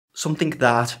Something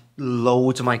that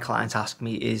loads of my clients ask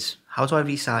me is, how do I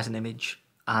resize an image?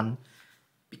 And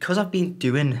because I've been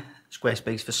doing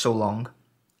Squarespace for so long,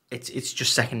 it's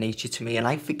just second nature to me. And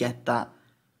I forget that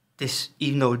this,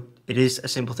 even though it is a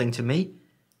simple thing to me,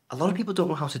 a lot of people don't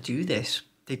know how to do this.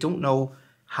 They don't know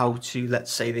how to,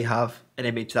 let's say they have an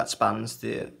image that spans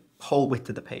the whole width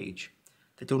of the page.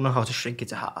 They don't know how to shrink it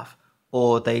to half.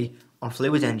 Or they, on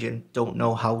Fluid Engine, don't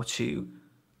know how to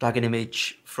drag an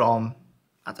image from,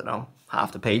 I don't know,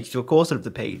 half the page to a quarter of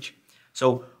the page.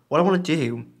 So what I want to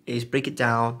do is break it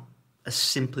down as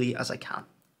simply as I can.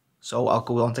 So I'll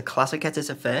go on to Classic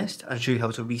Editor first and show you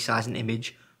how to resize an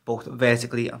image both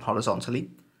vertically and horizontally.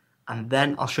 And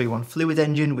then I'll show you on Fluid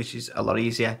Engine, which is a lot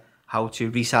easier, how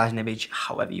to resize an image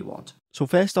however you want. So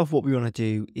first off, what we want to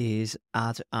do is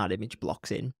add our image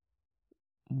blocks in.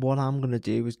 What I'm going to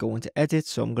do is go into Edit.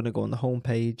 So I'm going to go on the home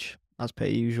page as per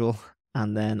usual.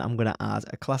 And then I'm going to add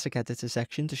a Classic Editor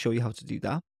section to show you how to do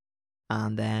that.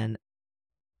 And then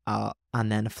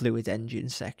a Fluid Engine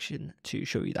section to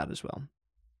show you that as well.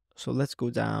 So let's go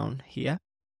down here,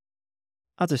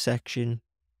 add a section,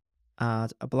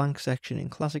 add a blank section in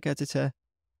Classic Editor,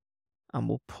 and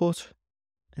we'll put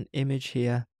an image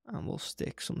here and we'll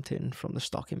stick something from the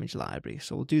stock image library.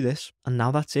 So we'll do this. And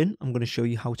now that's in, I'm going to show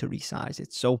you how to resize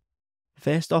it. So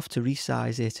first off, to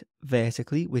resize it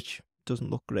vertically, which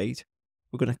doesn't look great,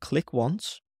 we're going to click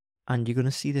once and you're going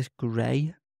to see this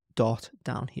gray dot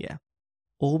down here.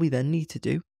 All we then need to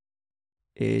do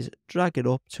is drag it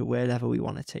up to wherever we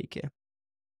want to take it.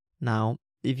 Now,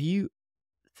 if you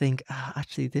think,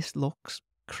 actually this looks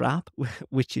crap,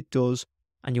 which it does,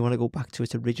 and you want to go back to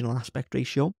its original aspect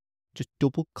ratio, just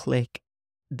double click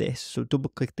this. So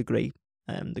double click the gray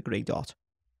dot,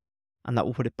 and that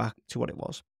will put it back to what it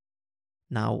was.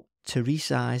 Now, to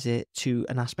resize it to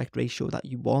an aspect ratio that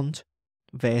you want,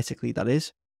 vertically that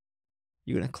is,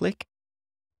 you're going to click,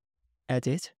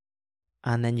 edit,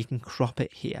 and then you can crop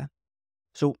it here.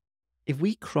 So if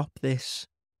we crop this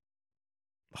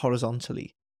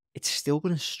horizontally, it's still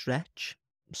going to stretch.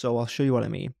 So I'll show you what I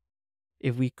mean.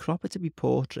 If we crop it to be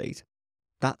portrait,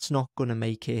 that's not going to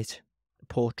make it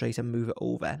portrait and move it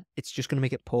over. It's just going to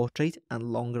make it portrait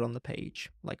and longer on the page,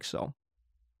 like so.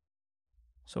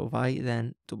 So if I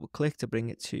then double click to bring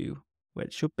it to where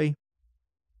it should be,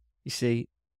 you see,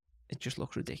 it just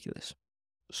looks ridiculous.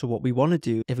 So what we want to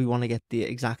do, if we want to get the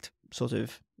exact sort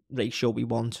of ratio we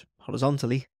want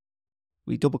horizontally,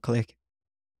 we double click,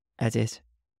 edit,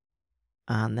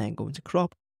 and then go into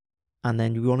crop. And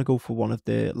then we want to go for one of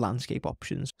the landscape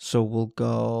options. So we'll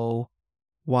go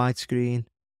widescreen,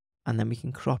 and then we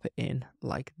can crop it in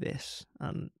like this.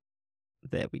 And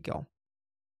there we go.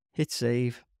 Hit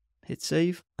save,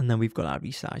 and then we've got our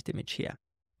resized image here.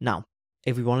 Now,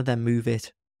 if we want to then move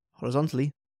it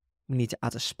horizontally, we need to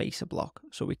add a spacer block.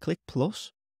 So we click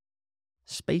plus,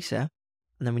 spacer,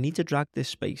 and then we need to drag this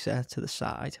spacer to the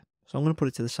side. So I'm going to put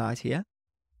it to the side here.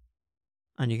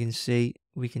 And you can see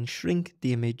we can shrink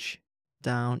the image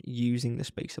down using the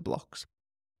spacer blocks.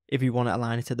 If you want to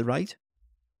align it to the right,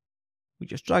 we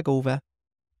just drag over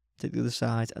to the other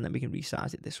side and then we can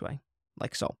resize it this way,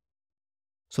 like so.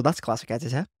 So that's Classic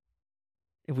Editor.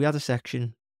 If we add a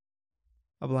section,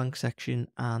 a blank section,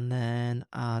 and then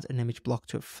add an image block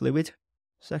to a fluid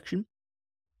section,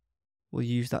 we'll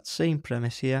use that same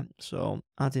premise here. So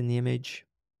add in the image,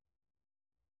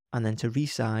 and then to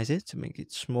resize it, to make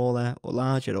it smaller or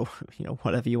larger, or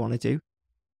whatever you want to do,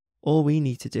 all we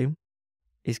need to do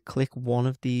is click one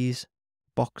of these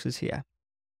boxes here,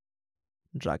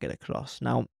 drag it across.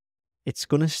 Now, it's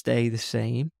going to stay the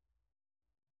same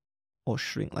or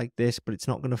shrink like this, but it's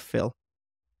not going to fill.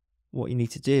 What you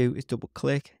need to do is double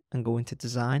click and go into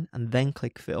design and then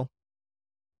click fill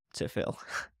to fill.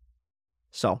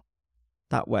 So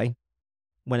that way,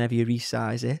 whenever you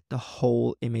resize it, the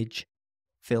whole image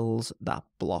fills that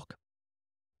block.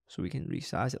 So we can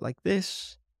resize it like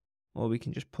this, or we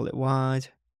can just pull it wide.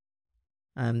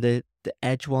 And the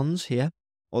edge ones here,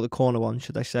 or the corner ones,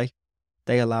 should I say,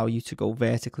 they allow you to go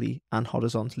vertically and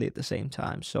horizontally at the same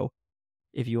time. So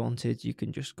if you wanted, you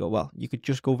can just go, well, you could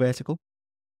just go vertical,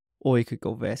 or you could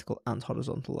go vertical and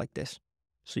horizontal like this.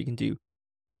 So you can do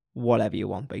whatever you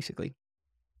want, basically.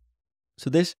 So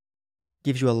this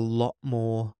gives you a lot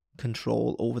more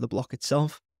control over the block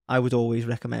itself. I would always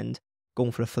recommend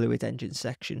going for a Fluid Engine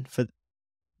section for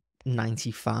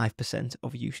 95%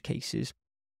 of use cases.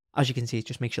 As you can see, it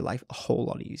just makes your life a whole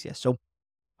lot easier. So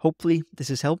hopefully this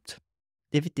has helped.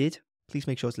 If it did, please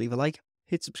make sure to leave a like,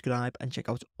 hit subscribe, and check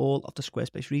out all of the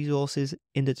Squarespace resources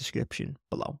in the description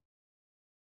below.